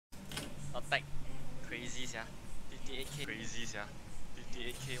crazy, sia. 58k. Crazy, sia.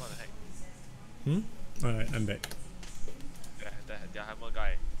 58k, what the heck? Alright, I'm back. The hammer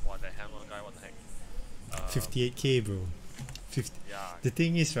guy. What the hammer guy, what the heck? 58k, bro. 50. Yeah. The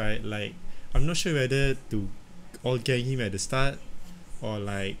thing is, right, like, I'm not sure whether to all gang him at the start or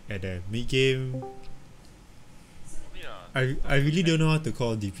like at the mid game. I really don't know how to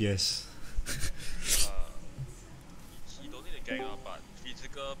call DPS. He don't need to gang up, but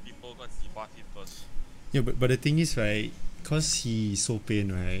physical people gonna debuff him first. Yeah, but the thing is, right, cause he's so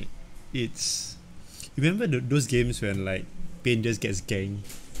pain, right, it's, remember those games when like pain just gets ganged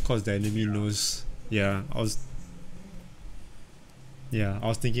cause the enemy knows. I was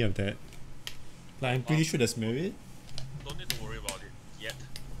thinking of that. Like, I'm pretty sure that's merit. Don't need to worry about it yet.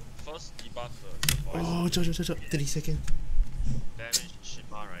 First debuff the voice. Oh, 30 seconds. Damage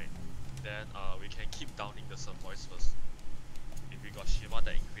Shima, right? Then we can keep downing the sub voice first. If we got Shima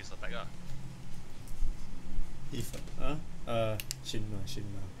that increase attack. If Shinma.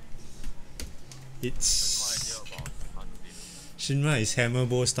 It's No idea about how to deal. Shinma is hammer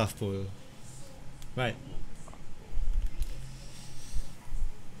bow staff pole. Right.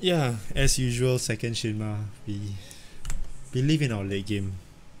 Yeah, as usual, second Shinma. We believe in our late game.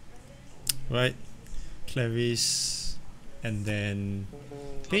 Right? Clarice, and then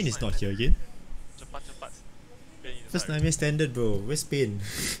Pain is not here again. Cepat. First nightmare standard, bro. Where's Pain?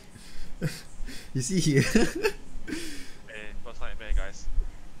 You see here? Hey, first nightmare, guys.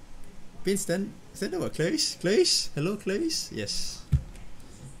 Pain standard what? Clarice? Clarice? Hello, Clarice? Yes.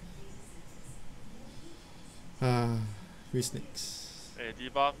 Who's next? Hey,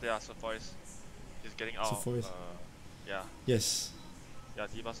 debuff, they are voice. He's getting out. Surprise. Yeah. Yes. Yeah,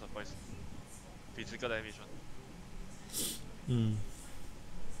 debuff voice. Physical damage one.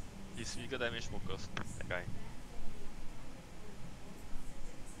 He's physical damage focused, that guy.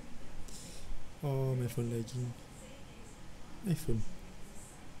 Oh, my phone lagging. My phone.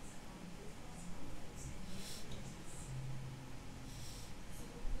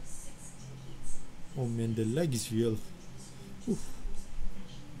 Oh man, the lag is real. Oof.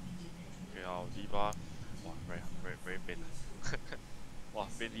 Okay, our debuff. Wow, very pain. Wow,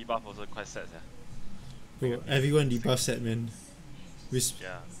 pain debuff also quite sad, yeah. Bro, everyone debuff set, man. Wisp.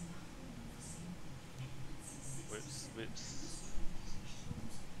 Yeah. Whips.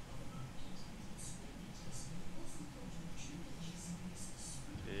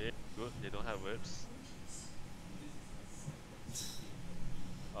 Okay, good, they don't have whips.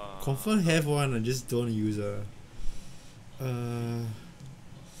 Confirm have one, I just don't use a.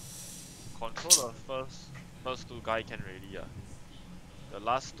 Control the first two guy can already. The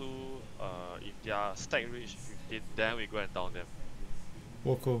last two, if they are stack reach 15, then we go and down them.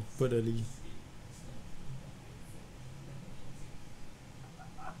 Woko, put early.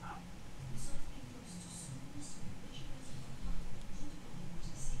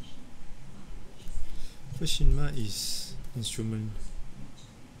 First Shinma is instrument.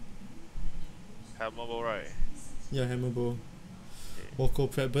 Hammer bow, right? Yeah, hammer bow. Okay. Woko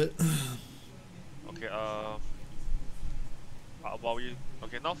prep, but Okay, while we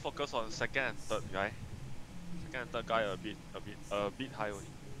now focus on second and third guy. Second and third guy a bit high only.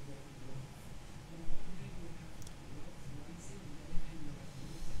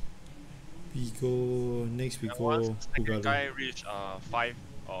 we go next. We And go once second Ugalu. guy reach 5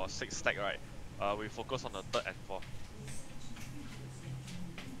 or 6 stack, right? We focus on the third and fourth.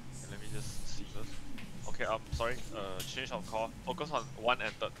 Okay, let me just see first. Okay, sorry. Change of call. Focus on 1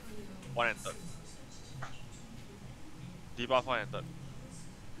 and third. 1 and third. Debuff 1 and third.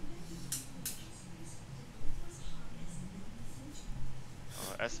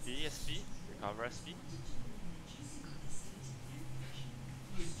 SP, recover SP.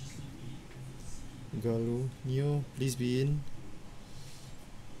 Ugalu. Neo, please be in.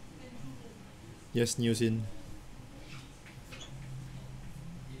 Yes, Neo's in.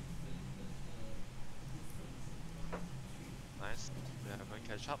 Nice. We haven't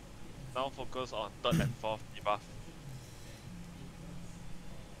catch up. Now focus on third and fourth debuff.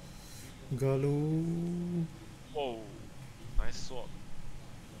 Ugalu. Whoa, nice sword.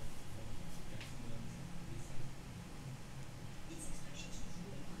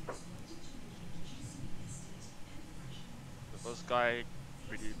 The first guy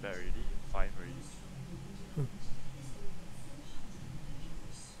pretty bad already, 5 already.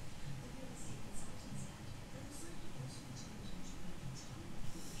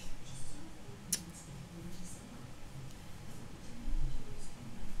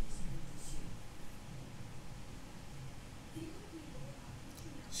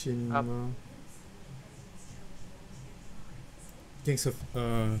 Shinma. Thanks of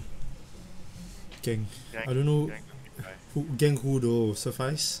Gang. Gang, I don't know gang the big guy. who gang who though.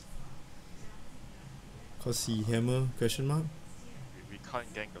 Suffice. Cause he hammer question mark. We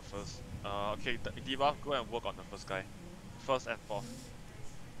can't gang the first. Okay, debuff, go and work on the first guy. First and fourth.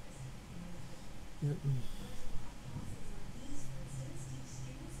 Yep.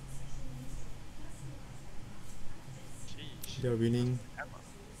 Sheesh. They're winning. Hammer.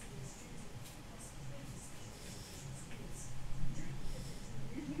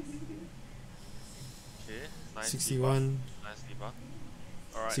 Okay, nice 61, debuff. Nice debuff.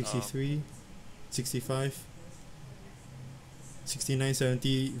 Alright, 63, 65, 69,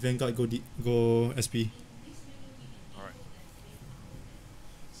 70. Vanguard go SP. alright.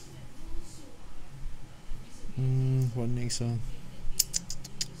 What next? You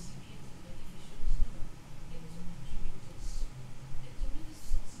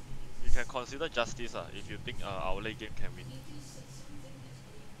can consider justice if you think our late game can win.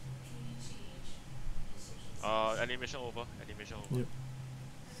 Animation over. Animation over. Yep.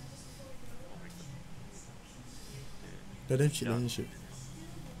 Oh my god. Let them shoot, Yeah. let them shoot.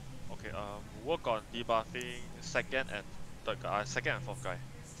 Okay, work on debuffing second and third guy. Second and fourth guy.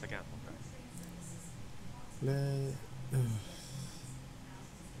 Second and fourth guy.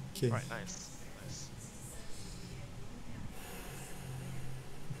 Okay. Right, nice. Nice.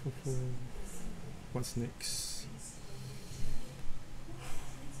 What's next?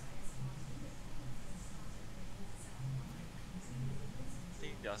 I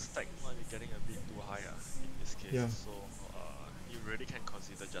think their stack might be getting a bit too high in this case. Yeah. So you really can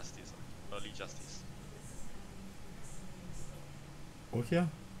consider justice. Early justice. Okay, yeah.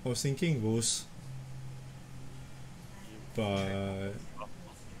 I was thinking Rose, You but can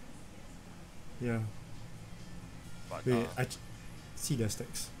yeah. but Wait, see their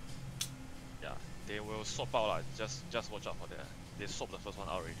stacks. yeah, they will swap out like just watch out for that. They swap the first one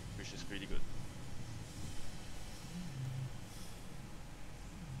out already, which is pretty good.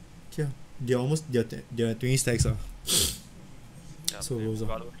 Yeah, they're almost they're 20 stacks. Yeah, So they Rosa.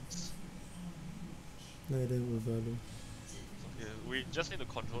 Valo hits. Like that with value. Okay, we just need to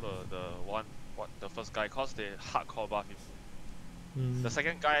control the first guy cause they hardcore buff him. The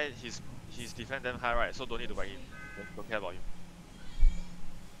second guy his defense damn high, right? So don't need to buy him. Don't care about him.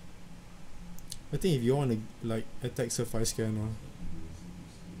 I think if you want to like attack Survive scanner,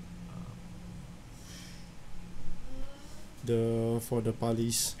 for the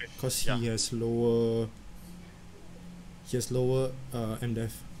Palis, Okay, cause yeah. he has lower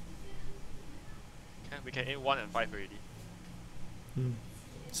MDef. We can aim 1 and 5 already.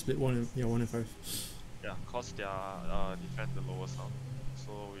 Split 1 and 5. Yeah, cause they are defend the lowest now.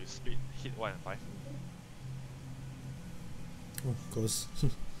 So we split hit 1 and 5. Oh, of course.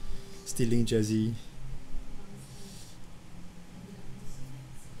 Stealing Jazzy.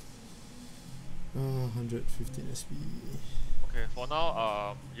 115 SP. Okay, for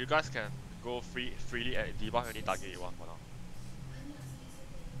now, you guys can go freely and debuff any target you want for now.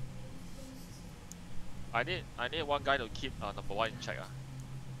 I need one guy to keep number 1 in check.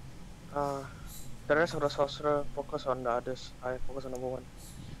 The rest of the sorcerer focus on the others. I focus on number 1.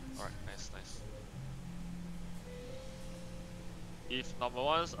 Alright, nice. If number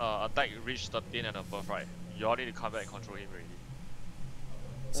 1's attack reach 13 and above, right, you all need to come back and control him already.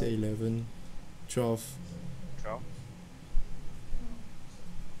 Say 11, 12. 12?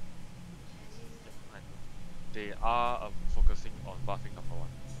 They are focusing on buffing number 1.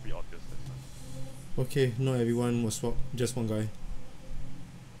 Pretty obvious this time. Okay, not everyone was swap, just one guy.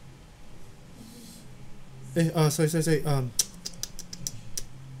 Sorry.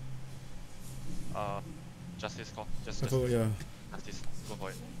 Justice call. I Justice. forgot, yeah. Justice. Go for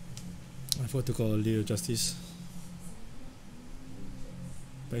it. I forgot to call a little justice.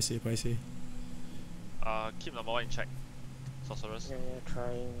 Paise. Keep number 1 in check. Sorcerers. Yeah,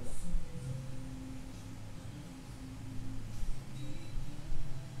 trying.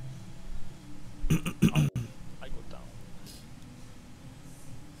 I go down.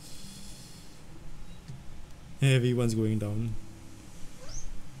 Everyone's going down.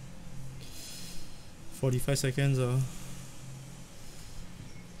 45 seconds.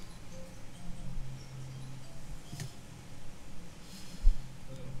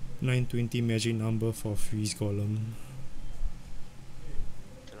 920 magic number for freeze golem.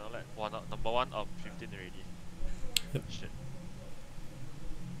 Cannot let number 1 up 15 already. Yep. Shit.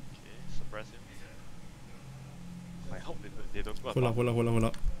 Okay, suppress him. I hope they don't go Hold up. I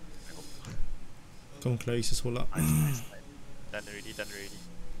hope. Come Clarice, just hold up. Nice. Done already.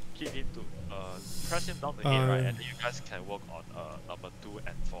 Keep him to press him down to 8, right? And then you guys can work on number 2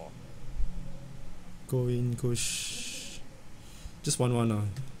 and 4. Go in, push. Just 1-1.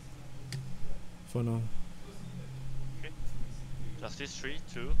 for now. Okay. Justice 3,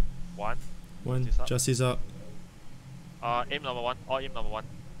 2, 1. One, Justice up. Justice up. Aim number 1. Or aim number 1.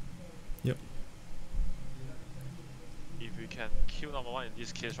 Yep. If we can kill number 1 in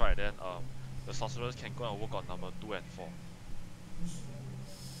this case, right, then the sorcerers can go and work on number 2 and 4.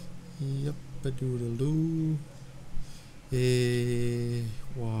 Yep, a doodle doo.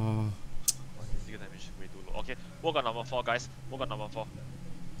 Wow. Physical damage way too low. Okay, work on number 4, guys. Work on number 4.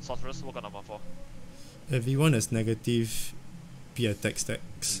 Sorcerers, work on number 4. Everyone has negative P attack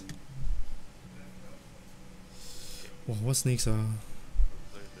stacks. Wow, what's next? Do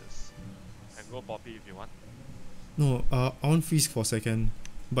this. And go Poppy if you want. No, I want freeze for a second,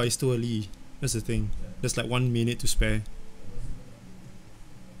 but it's too early. That's the thing. There's like 1 minute to spare.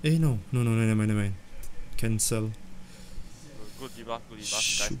 No, never mind. Cancel. Good debuff, guys.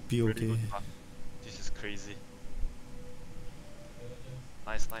 Should be Really okay. good debuff. This is crazy.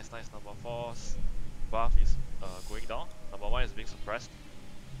 Nice. Number 4's buff is going down. Number 1 is being suppressed.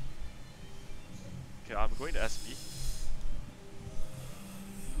 Okay, I'm going to SP.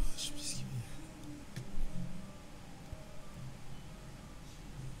 Please give me.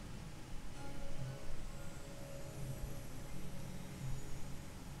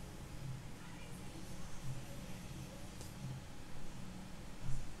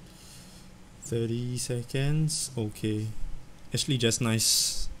 "30 seconds, okay. Actually, just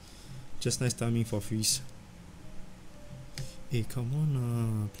nice timing for freeze. Hey, come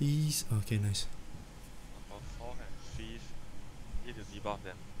on, please. Okay, nice. Number 4 and 5 need to debuff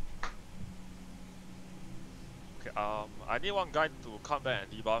them. Okay, I need one guy to come back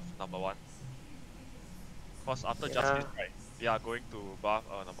and debuff number 1. Cause after Justice, right, they are going to buff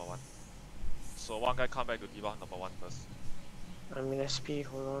number 1. So one guy come back to debuff number 1 first. I'm in SP,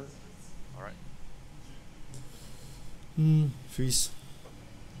 hold on. Alright. Freeze.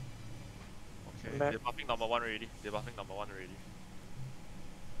 Okay, Back. debuffing number 1 already.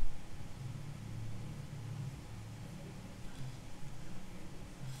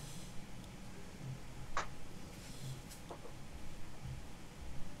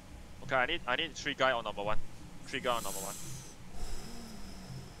 Okay, I need 3 guy on number 1. 3 guy on number 1.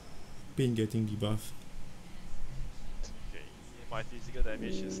 Pain getting debuff. Okay, my physical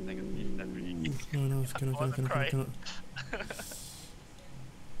damage is negative. That really. No, cannot.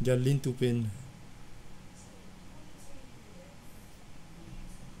 They're lean to pain.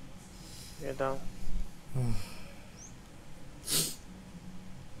 You're down.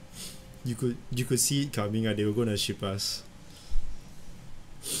 You could see it coming. They were gonna ship us.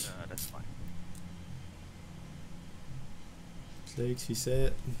 That's fine. Clerics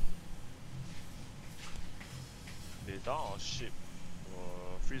reset. They down or ship.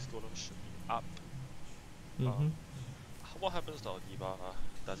 Freeze golem should be up. What happens to our debuff?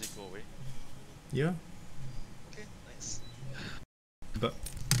 Does it go away? Yeah, Okay, nice. but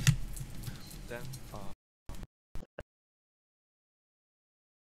Then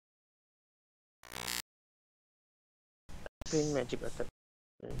Playing magic attack.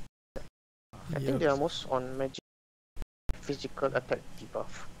 I Yep. think they are most on magic physical attack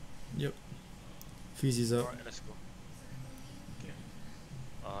debuff. freeze is up. alright, let's go. Okay.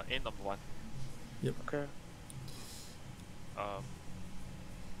 Aim number 1. Okay.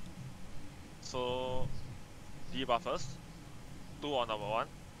 So debuff first. 2 on number 1.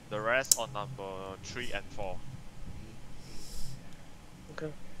 The rest on number 3 and 4.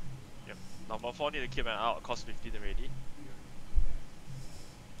 Okay. Yep. Number 4 need to keep an eye out, cost 15 already.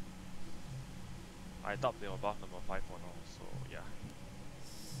 I doubt they will buff number 5 for now, so yeah.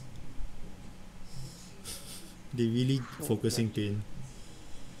 They really focusing pain.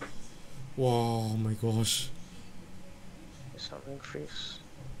 Wow, my gosh. Something freeze.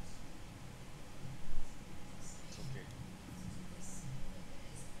 It's okay.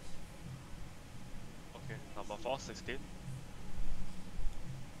 Okay, number 4, 16.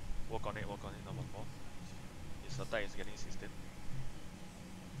 Work on it, number 4. His attack is getting 16.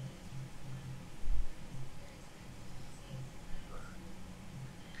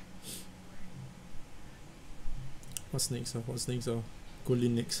 What's next? Go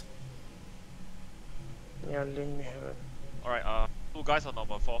lean next. Yeah, Lin we have it. Alright, 2 guys on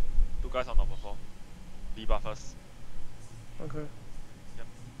number 4. Debuff first. Okay.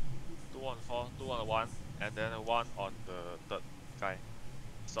 2 on 4, 2 on 1, and then 1 on the third guy.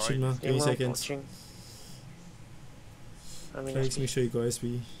 Sorry. Shima, 20 Game seconds. watching. I mean, Clerics, make sure you got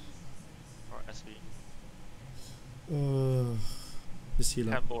SP. Alright, SP. Just heal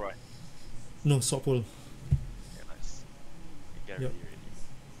up. Tempo, right? No, swap pull. Okay, nice. Get Yep. ready.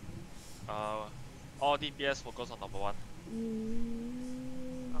 All DPS focus on number 1.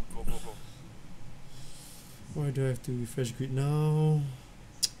 Go. Why do I have to refresh grid now?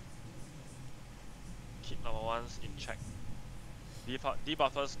 Keep number ones in check.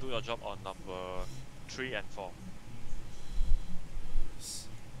 Debuffers, do your job on number 3 and 4.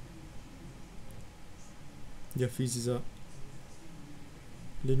 Yeah, freeze is up.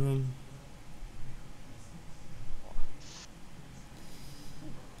 Linwam.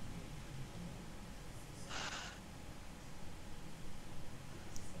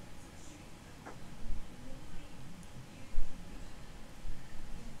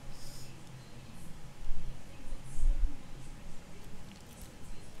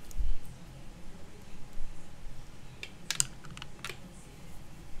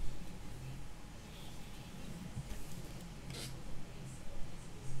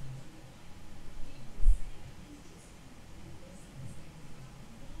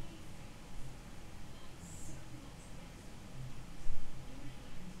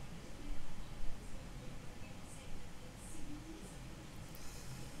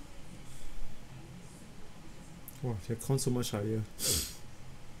 Wow, their con so much higher.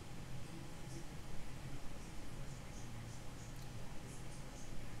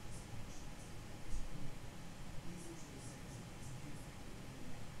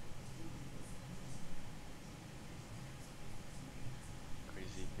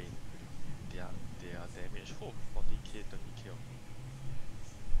 Crazy pain. Their damage. Oh, 40k, 20k.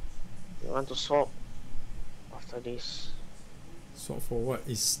 You want to swap after this? Swap for what?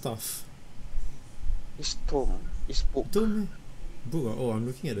 Is stuff. It's tomb. It's book. Don't book ah? Oh, I'm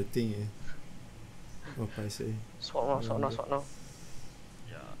looking at the thing eh. Oh, I say. Swap now, swap now, swap now.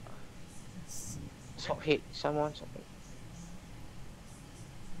 Yeah. Swap hit. Someone swap hit.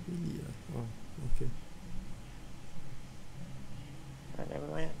 Really? Oh, okay. Never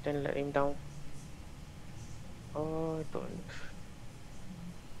mind. Then let him down. Oh, don't.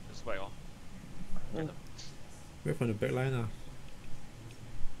 Just whack off. Wait from the back line ah.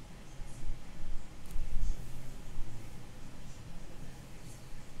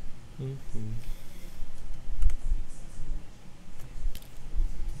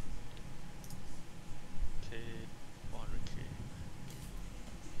 K, 400k.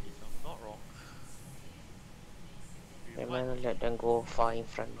 If I'm not wrong. We Never might, mind. Let them go far in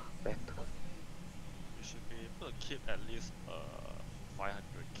front. Better. we should be able to keep at least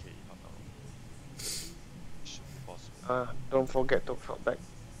 500k if I'm not wrong. Should be possible. Don't forget to swap back.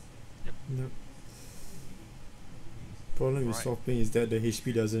 No. Problem with Right. swapping is that the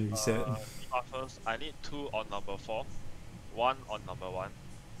HP doesn't reset. Debuffers, I need 2 on number 4, 1 on number 1.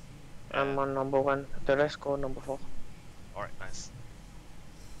 I'm on number 1. The rest go number 4. Alright, nice.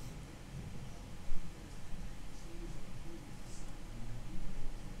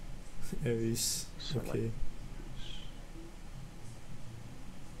 Aries. So Okay.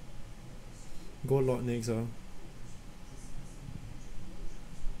 Go lot next ah.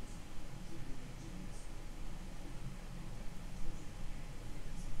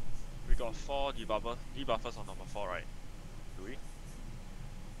 We got 4 debuffers on number 4, right? Do we?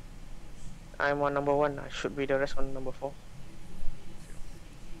 I'm on number 1. I should be the rest on number 4.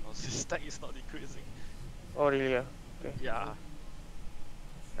 Oh, his stack is not decreasing. Oh, really? Yeah. Okay. Yeah.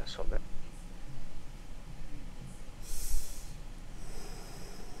 That's so bad.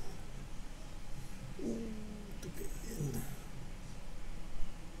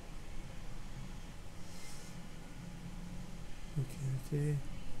 Okay.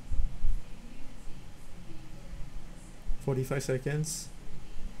 45 seconds.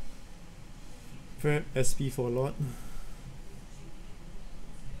 Prep SP for a lot.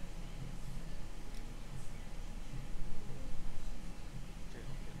 Okay,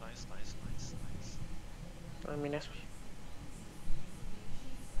 nice. I mean, SP.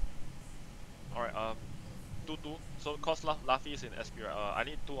 Alright, 2. So, cause Luffy is in SP, right? I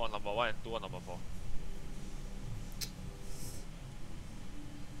need 2 on number 1 and 2 on number 4.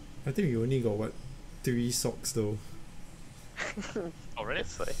 I think we only got what? 3 socks though. Oh, really?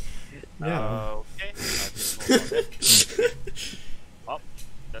 That's why. Yeah. Okay. I didn't know about that. Oh,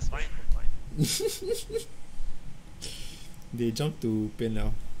 that's fine. They jumped to pin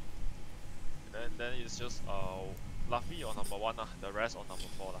now. Then it's just Luffy on number 1, the rest on number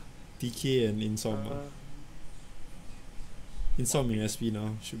 4. TK and Insom. Uh, Insom in SP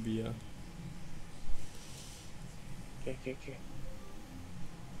now. Should be okay.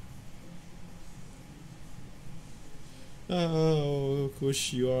 Oh,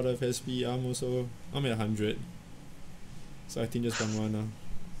 push you out of SP. I'm at 100. So I think just 1-1 now.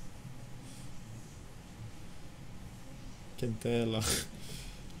 Can tell lah.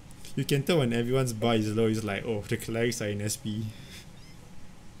 You can tell when everyone's bar is low, it's like, oh, the clerics are in SP.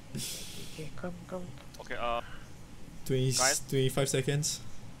 Okay, come. Okay, 25 seconds.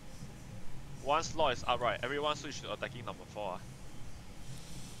 once law is up, right, everyone switch to attacking number 4.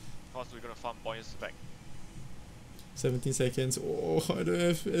 Because we're gonna farm points back. 17 seconds. Oh, I don't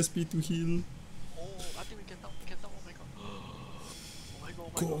have SP to heal. Oh, I think we can down, oh my god. Oh my god, oh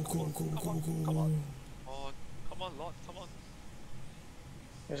my Go, god. go, go, Come go, on, go. come on. Oh, come on, Lord, come on.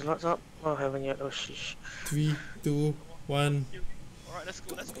 There's lots up. Oh, haven't yet. Oh, sheesh. 3, 2, 1. Alright, let's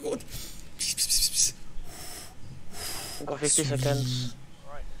go, let's Oh go. my god. Got 50 seconds.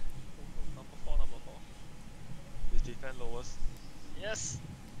 Alright, number 4. His defense lowest. Yes!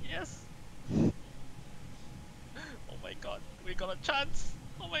 Yes! Oh my god, we got a chance!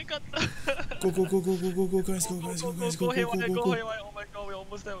 Oh my god! Go, guys, go, guys, go, guys, go, go, go. oh my god, we're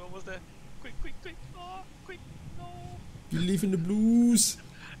almost there, Quick, oh, quick, no! Believe in the Blues.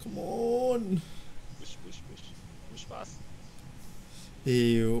 Come on. Push fast.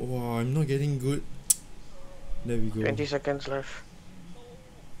 Hey, wow, I'm not getting good. There we go. 20 seconds left.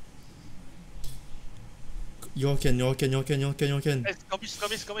 Y'all can. Hey,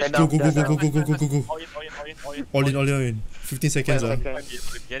 skirmish. Head Go. All in. All in. 15 seconds. 5 We seconds. might be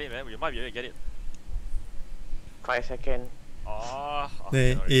able to get it, man. We might be able to get it. 5 seconds.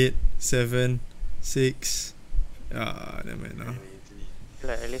 Then 8, 7, 6. Never mind now.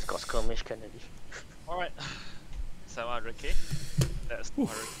 Like, at least got skirmish Kennedy. Alright. 700k. That's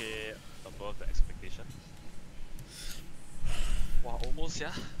 200k above the expectation. Wow, almost,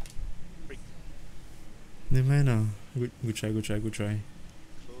 yeah. Freak. Never mind now. Good try.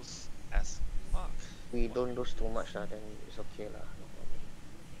 Close as fuck. We don't lose too much lah, then it's okay lah. No problem.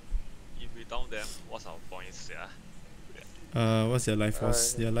 If we down them, what's our points, yeah? What's their life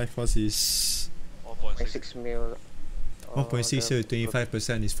force? Their life force is 1.6. 6 mil. 1.6, so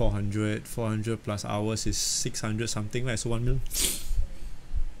 25% is 400. 400 plus hours is 600 something, right? So 1 mil.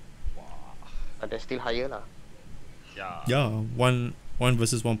 Wow. They're still higher lah. Yeah. Yeah, 1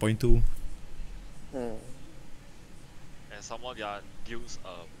 versus 1.2. Hmm. And some of their guilds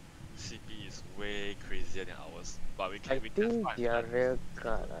CP is way crazier than ours. But we I can think find their time. rare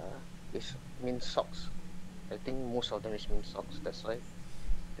card is min socks. I think most of them is min socks. That's why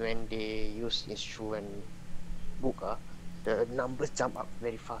when they use instru and book the numbers jump up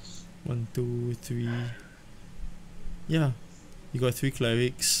very fast. 1, 2, 3. Yeah, you got 3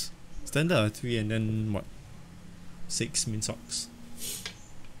 clerics. Standard 3 and then what? 6 min socks.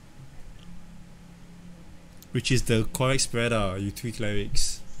 Which is the correct spread, you 3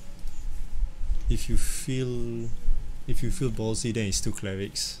 clerics. If you feel ballsy, then it's 2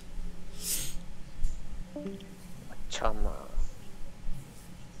 clerics. Macam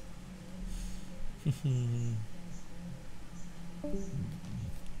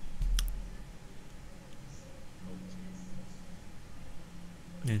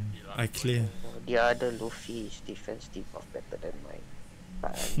And I clear. the other Luffy's defense debuff better than mine.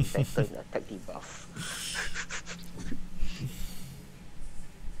 But I'm better in attack debuff.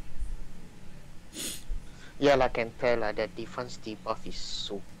 Yeah lah, can tell lah, their defense debuff is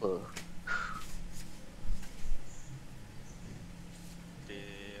super.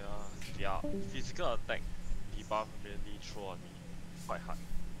 Their physical attack debuff really throw on me quite hard.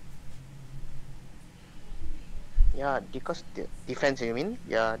 Yeah, because the defense, you mean?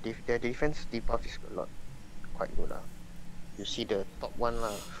 Yeah, their defense debuff is a lot, quite good lah. You see the top one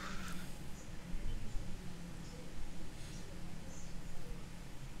lah.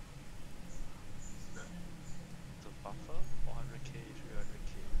 The buffer 400k,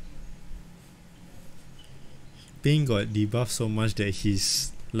 300k. Bane got debuffed so much that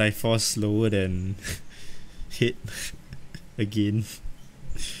his life force lower than hit again.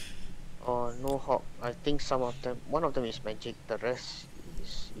 Oh, no hawk. I think some of them, one of them is magic, the rest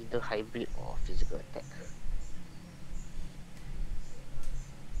is either hybrid or physical attack.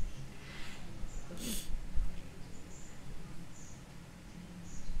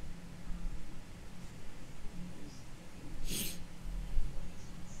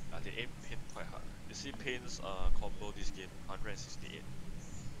 They aim Pain quite hard. You see Pain's combo this game, 168.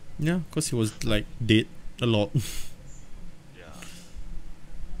 Yeah, cause he was like dead a lot. Yeah.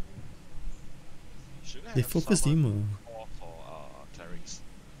 Should They have focused someone him. more for clerics.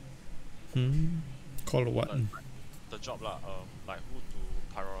 Call what? The job lah, like who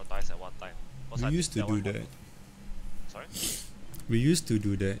to prioritize at one time. 'Cause We I used to think do that that. one- Sorry? We used to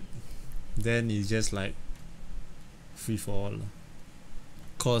do that. Then it's just like free for all.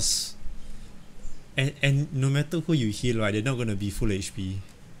 Cause and no matter who you heal, right, they're not gonna be full HP.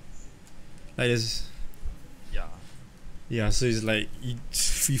 Like there's Yeah. so it's like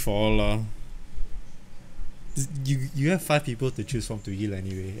free for all. You have 5 people to choose from to heal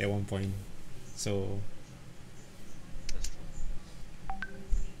anyway at one point. So That's true.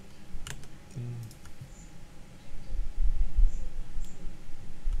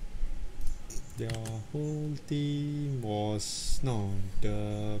 their whole team was no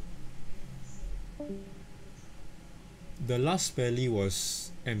the last Pally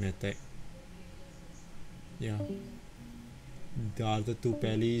was M attack. Yeah. The other two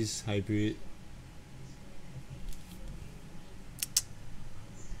Pallys hybrid.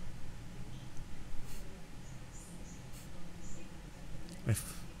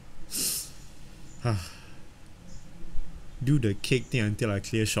 Do the cake thing until I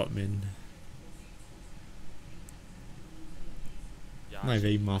clear shot, man. Yeah, Not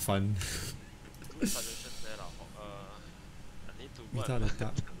very mafan. two suggestions there lah. I need to Without a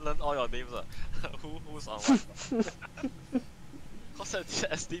tap. learn all your names who's on what. Cause at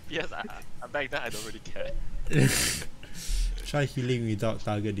SDPS, back then I don't really care. Try healing without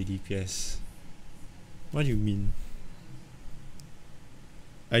target the DPS. What do you mean?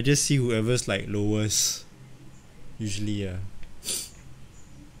 I just see whoever's like lowest. Usually, yeah.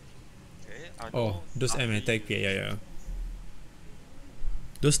 Okay, I Oh, know those M Lucky- attack, yeah.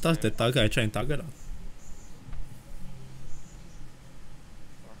 Those stuff that target, I try and target. Lucky,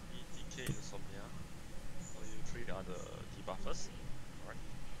 TK, Insomnia. So you three are the debuffers. Alright.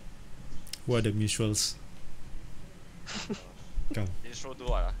 Who are the minstrels? Come. Intro do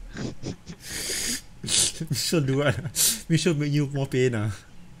what? Minstrel do what? Minstrel make you more pain.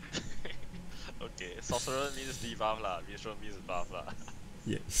 Okay, sorcerer means debuff lah, minstrel means buff lah.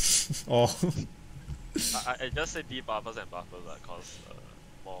 Yeah. Oh. I just say debuffers and buffers lah, cause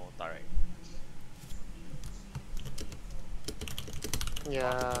more direct. Yeah,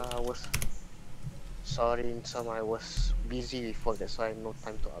 I was sorry, I was busy before, that's why no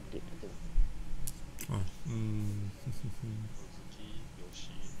time to update the thing. Oh. Suzuki,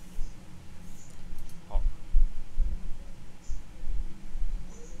 Yoshi, Hawk.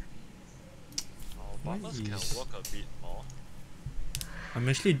 Why Buffers can is- work a bit more. I'm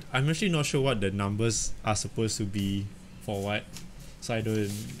actually not sure what the numbers are supposed to be for what. So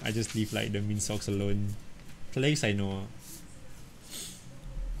I just leave like the min socks alone. Place I know.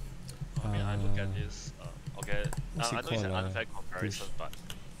 I mean, I look at this. Okay, what's I it know it's an called, unfair comparison, but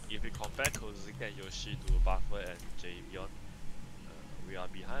if we compare Kozuki and Yoshi to Buffer and Javion, we are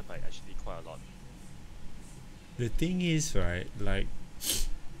behind by actually quite a lot. The thing is, right, like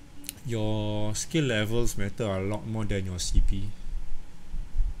your skill levels matter a lot more than your CP.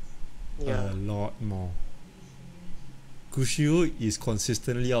 Yeah, A lot more. Kushio is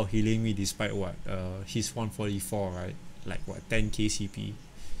consistently out healing me despite what? He's 144, right? Like what, 10k CP.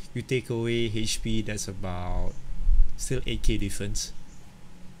 You take away HP, that's about still 8k difference.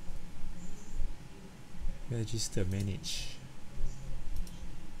 Register manage.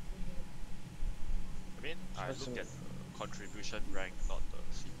 I mean, I look Doesn't- at the contribution rank, not the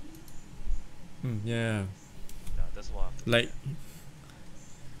CP. Yeah. Yeah, that's what I'm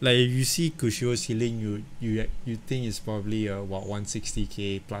Like if you see Kushio's healing, you think it's probably what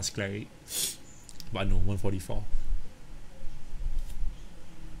 160k plus cleric, but no, 144.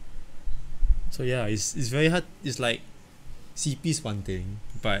 So yeah, it's very hard. It's like CP is one thing,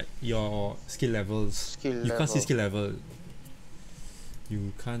 but your skill levels, you can't see skill level.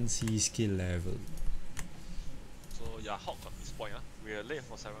 You can't see skill level. So yeah, Hawk got this point. We are late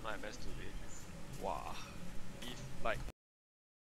for 7 MS today. Wow. If like